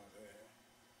Plummer there.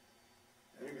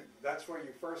 That's where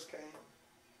you first came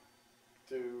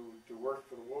to work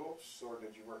for the Wolves, or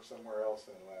did you work somewhere else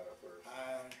in Atlanta first?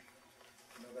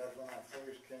 That's when I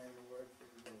first came to work for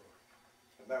the Wolves.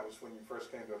 And that was when you first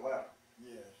came to Atlanta?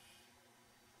 Yes.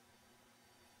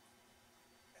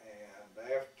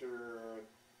 And after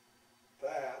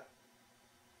that,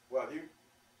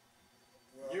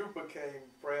 you became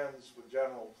friends with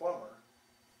General Plummer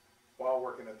while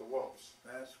working at the Wolves.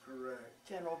 That's correct.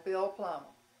 General Bill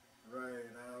Plummer. Right.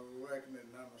 I was working at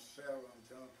number 7.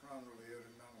 John Plummer lived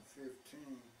at number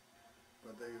 15,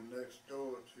 but they were next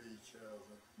door to each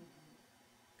other.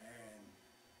 And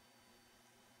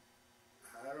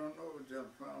I don't know, John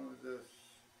Plummer just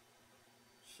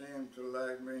seemed to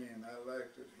like me, and I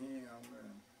liked him,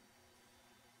 and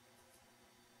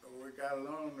we got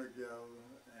along together.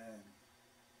 And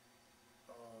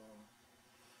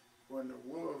when the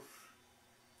Wolves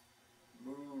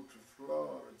moved to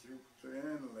Florida, Jupiter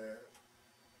Inlet,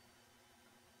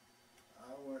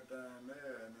 I went down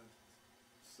there, and it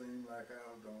seemed like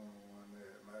I was the only one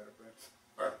there. It might have been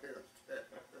somebody else there.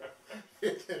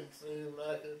 It didn't seem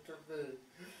like it to me.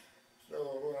 So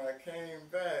when I came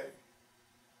back,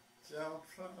 John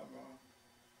Plummer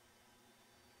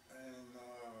and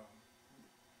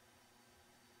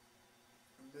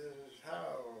Mrs.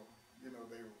 Howell,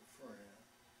 they were friends.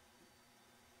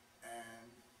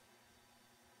 And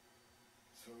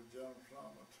so John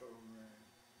Plummer told me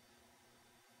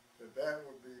that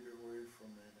would be the way for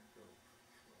me to go.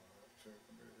 So I took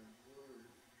him at his word.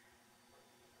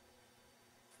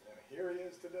 And here he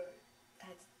is today.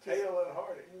 That's Hale and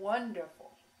hearty.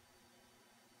 wonderful.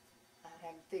 I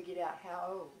haven't figured out how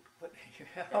old, but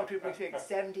how old did we figure?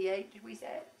 78, did we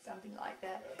say? Something like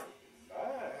that.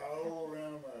 How old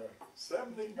am I?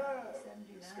 79.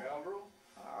 79. Scoundrel.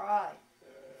 All right.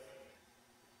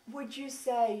 Would you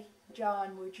say,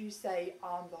 John,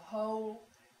 on the whole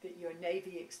that your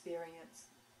Navy experience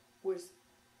was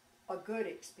a good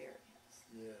experience?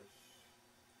 Yes.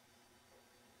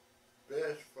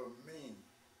 Best for me,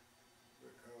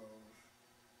 because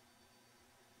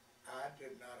I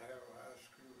did not have a high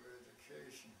school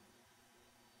education,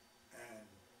 and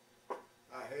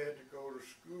I had to go to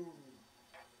school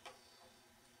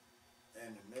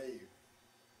in the Navy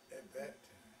at that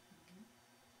time.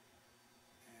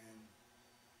 And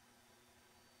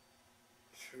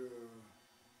to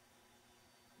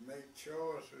make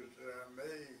choices that I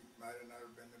made might have not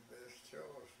have been the best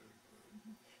choices.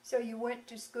 But So you went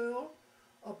to school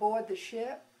aboard the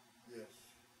ship? yes.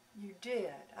 You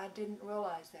did. I didn't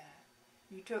realize that.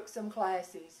 You took some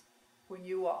classes when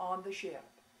you were on the ship.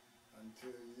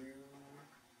 Until you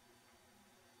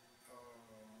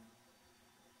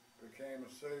became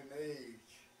a certain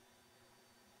age.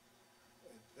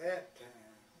 At that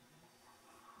time,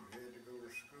 you had to go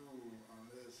to school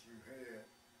unless you had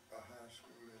a high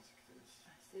school education.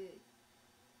 I see.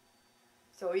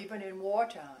 So even in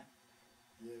wartime,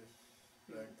 Yes,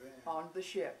 back then. on the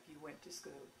ship, you went to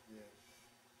school. Yes.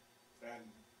 And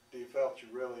do you felt you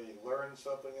really learned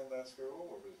something in that school,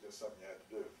 or was it just something you had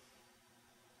to do?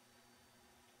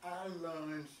 I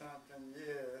learned something,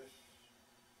 yes,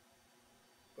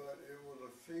 but it was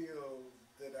a field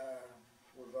that I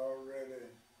was already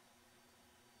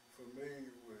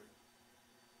familiar with.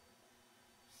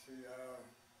 See,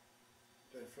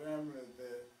 the family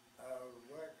that I was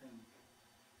working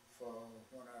for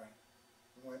when I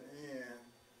went in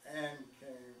and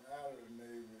came out of the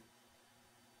Navy,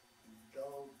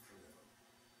 dog drill.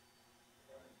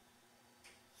 Right.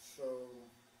 So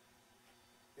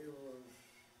it was.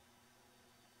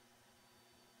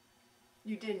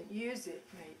 You didn't use it,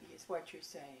 maybe, is what you're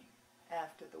saying,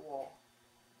 after the war.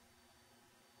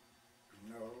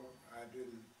 No, I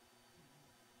didn't.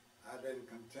 I didn't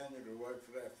continue to work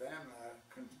for that family. I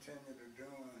continued to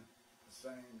doing the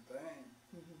same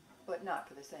thing. But not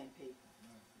for the same people.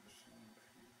 Not for the same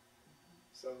people.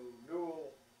 So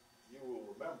Newell, you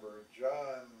will remember,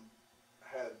 John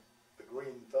had the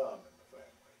green thumb in the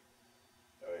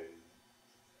family.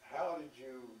 How did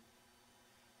you,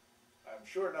 I'm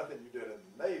sure nothing you did in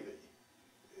the Navy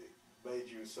made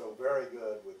you so very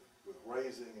good with with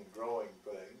raising and growing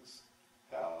things.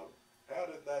 How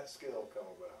did that skill come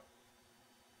about?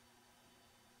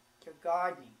 Your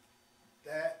gardening.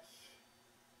 That's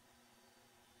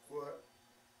what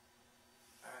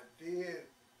I did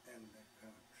in the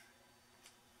country.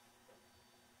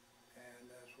 And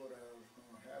that's what I was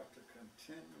going to have to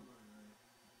continually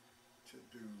to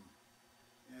do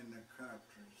in the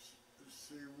countries.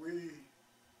 See, we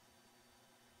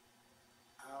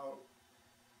out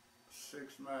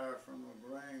 6 miles from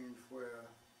the range where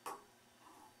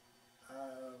I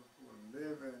was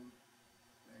living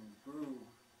and grew,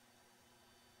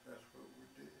 that's what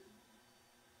we did.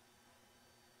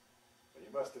 Well,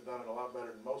 you must have done it a lot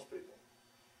better than most people.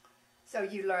 So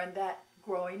you learned that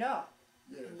growing up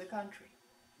Yes. in the country.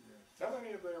 Yes. How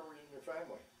many of there were in your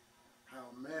family? How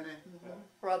many? Yeah.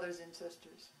 Brothers and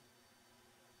sisters.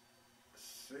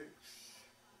 6,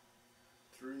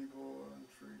 3 boys and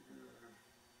 3 girls.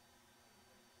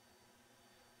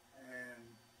 And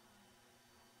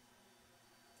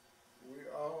we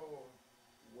all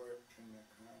worked in the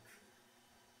country.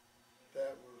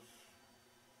 That was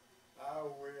our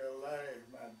way of life.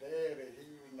 My daddy,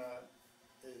 he was not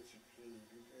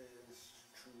educated as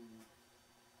to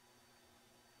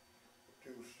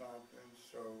do something,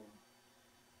 so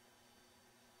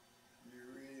you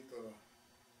either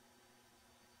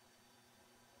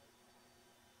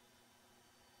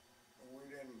we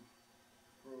didn't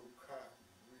grow cotton,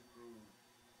 we grew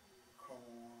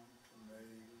corn,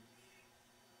 tomatoes,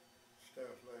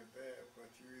 stuff like that, but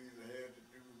you either had to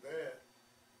do that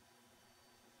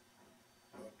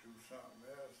or do something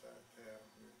else out there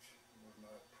which was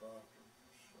not profitable.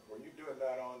 So Were you doing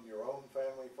that on your own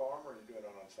family farm, or were you doing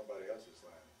it on somebody else's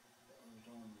land? I was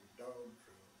on the dog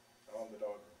drill. On the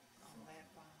dog run. On that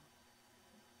farm.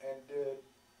 And did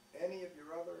any of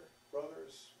your other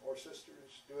brothers or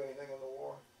sisters do anything in the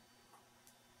war?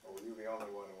 Or were you the only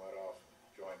one who went off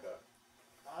and joined up?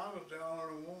 I was the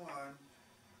only one.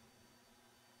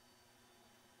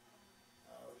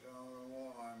 I was the only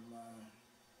one.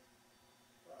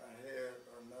 I had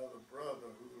another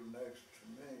brother who was next to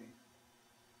me.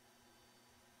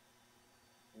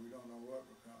 We don't know what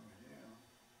become of him.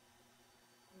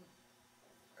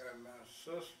 And my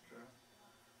sister,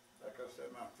 like I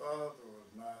said, my father was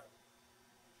not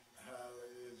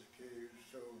highly educated,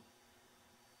 so,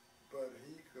 but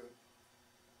he could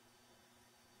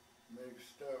make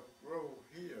stuff grow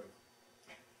here.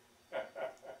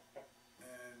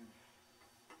 And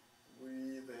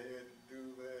we either had to do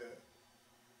that.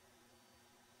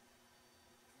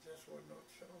 There just wasn't no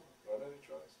choice. Not any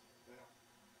choice. Yeah.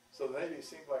 So the Navy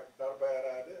seemed like not a bad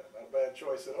idea, not a bad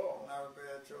choice at all. Not a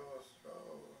bad choice at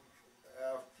all.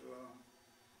 After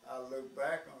I look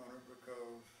back on it,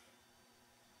 because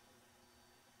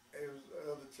it was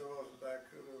other choices I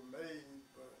could have made,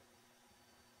 but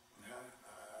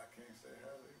I can't say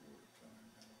how they would have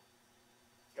turned out.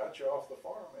 Got you off the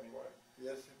farm anyway.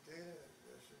 Yes, it did.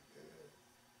 Yes, it did.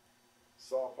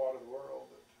 Saw a part of the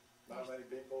world that not many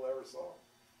people ever saw.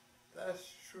 That's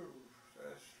true.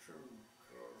 That's true.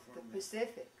 'Cause The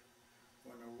Pacific.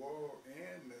 when the war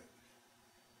ended,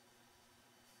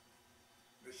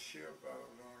 the ship I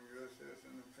was on, USS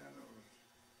Independent, was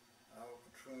out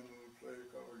patrolling a place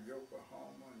called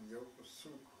Yokohama and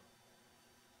Yokosuka,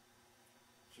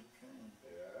 Japan.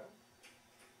 Yeah.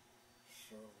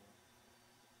 So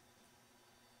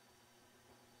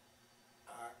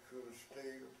I could have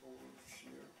stayed aboard the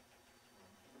ship.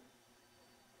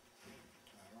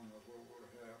 I don't know what would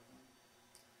have happened.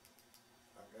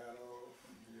 I got off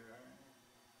and here I am.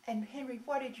 And Henry,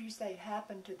 what did you say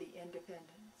happened to the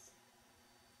Independence?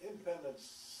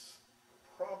 Independence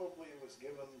probably was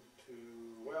given to,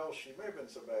 well, she may have been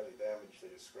so badly damaged they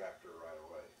just scrapped her right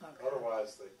away. Okay.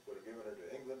 Otherwise, they would have given her to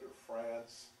England or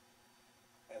France,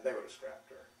 and they would have scrapped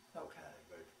her. Okay.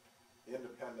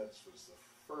 Independence was the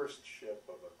first ship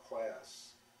of a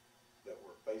class that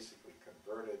were basically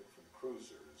converted from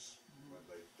cruisers when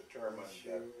they determined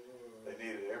that they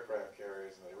needed aircraft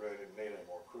carriers and they really didn't need any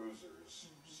more cruisers.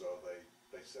 So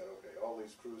they said, okay, all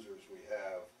these cruisers we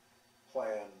have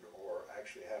planned or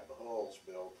actually have the hulls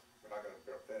built, we're not going to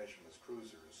finish them as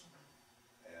cruisers.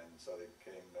 And so they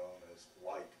became known as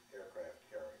light aircraft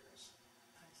carriers.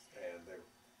 I see. And they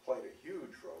played a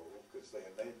huge role because they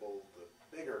enabled the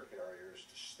bigger carriers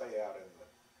to stay out in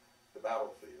the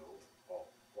battlefield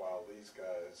while these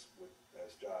guys would,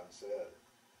 as John said,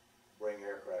 bring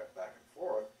aircraft back and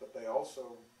forth, but they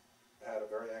also had a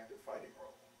very active fighting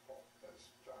role,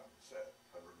 as John said,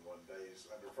 101 days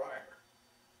under fire.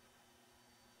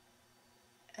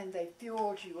 And they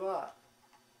fueled you up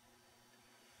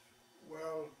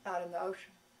Well, out in the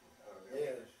ocean.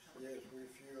 yes, we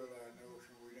fueled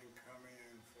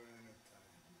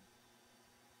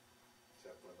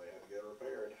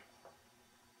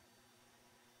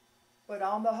But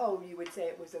on the whole, you would say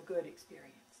it was a good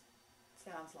experience.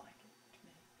 Sounds like it to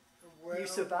me. Well, You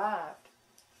survived.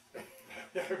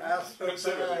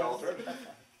 Consider the alternate.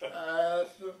 I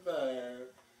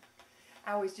survived.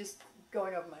 I was just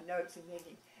going over my notes and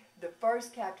thinking, the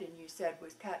first captain you said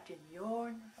was Captain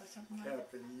Yorn or something like that?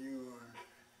 Captain Ewan.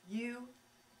 You?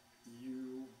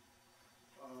 U-R-U-E.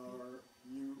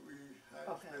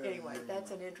 Okay, anyway,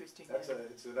 that's an interesting It's name.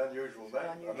 an unusual It's an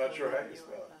name. I'm not unusual sure how name. you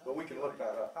spell it, but we can look that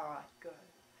up. All right, good.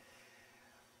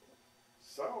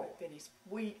 So, Finished.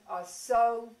 We are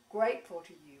so grateful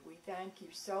to you. We thank you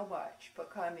so much for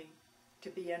coming to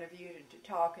be interviewed and to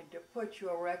talk and to put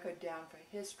your record down for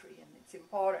history. And it's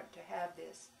important to have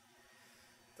this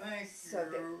Thank so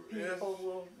you. that people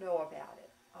will know about it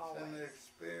It's always. an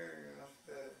experience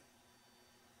that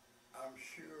I'm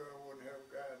sure I wouldn't have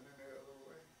gotten any other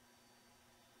way.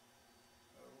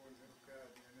 I wouldn't have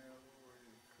gotten any other way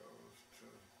because to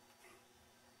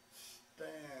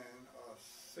stand or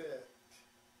sit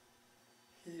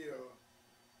here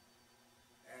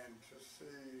and to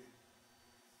see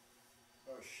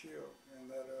a ship in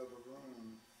that other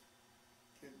room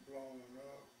get blown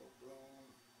up or blown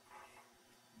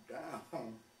down,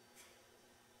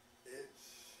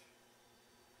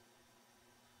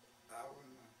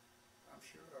 I'm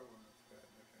sure I wouldn't have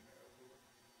gotten it any other way.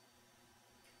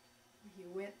 You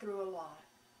went through a lot,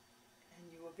 and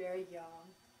you were very young,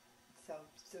 so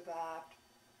survived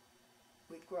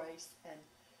with grace, and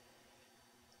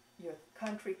your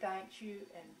country thanks you,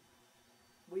 and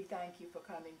we thank you for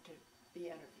coming to be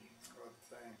interviewed. Well,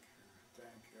 thank you.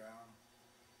 I'm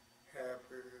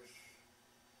happy it's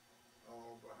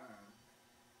all behind.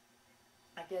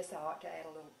 I guess I ought to add a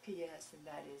little P.S., and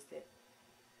that is that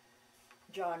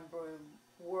John Broome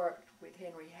worked with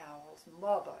Henry Howell's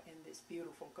mother in this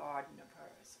beautiful garden of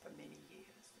hers for many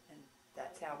years, and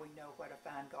that's how we know what a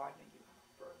fine gardener you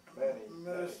are. for many,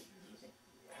 Miss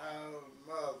Howell's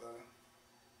mother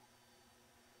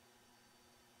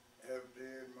have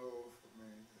did more for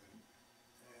me than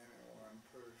any one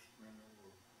person in the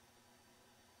world.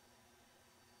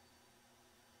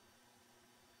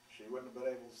 she wouldn't have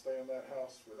been able to stay in that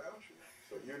house without you.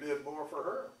 So you did more for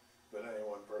her than any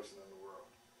one person in the world.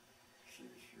 She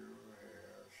sure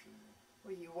has.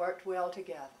 Well, you worked well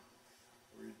together.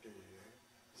 We did.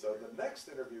 So the next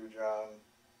interview, John,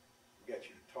 will get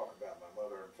you to talk about my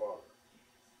mother and father.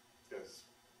 Because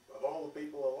of all the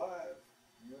people alive,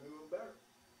 you knew them better.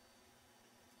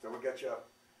 So we'll get you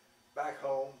back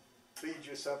home, feed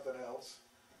you something else,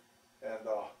 and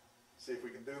see if we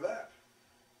can do that.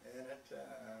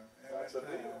 Anytime. That's a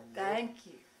deal. Thank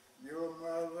you. Your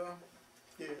mother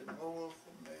did more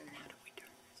for me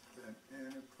than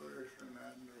any person I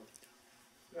know.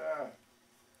 Yeah.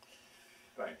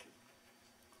 Thank you.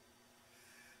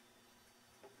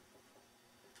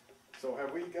 So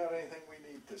have we got anything we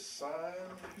need to sign?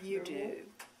 You do.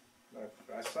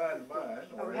 I signed mine,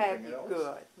 Oh, or have anything you? else?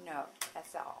 Good. No,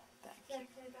 that's all. Thank you.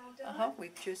 That's it all done? Uh-huh,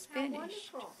 we've just How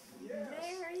finished. wonderful. Yes.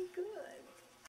 Very good.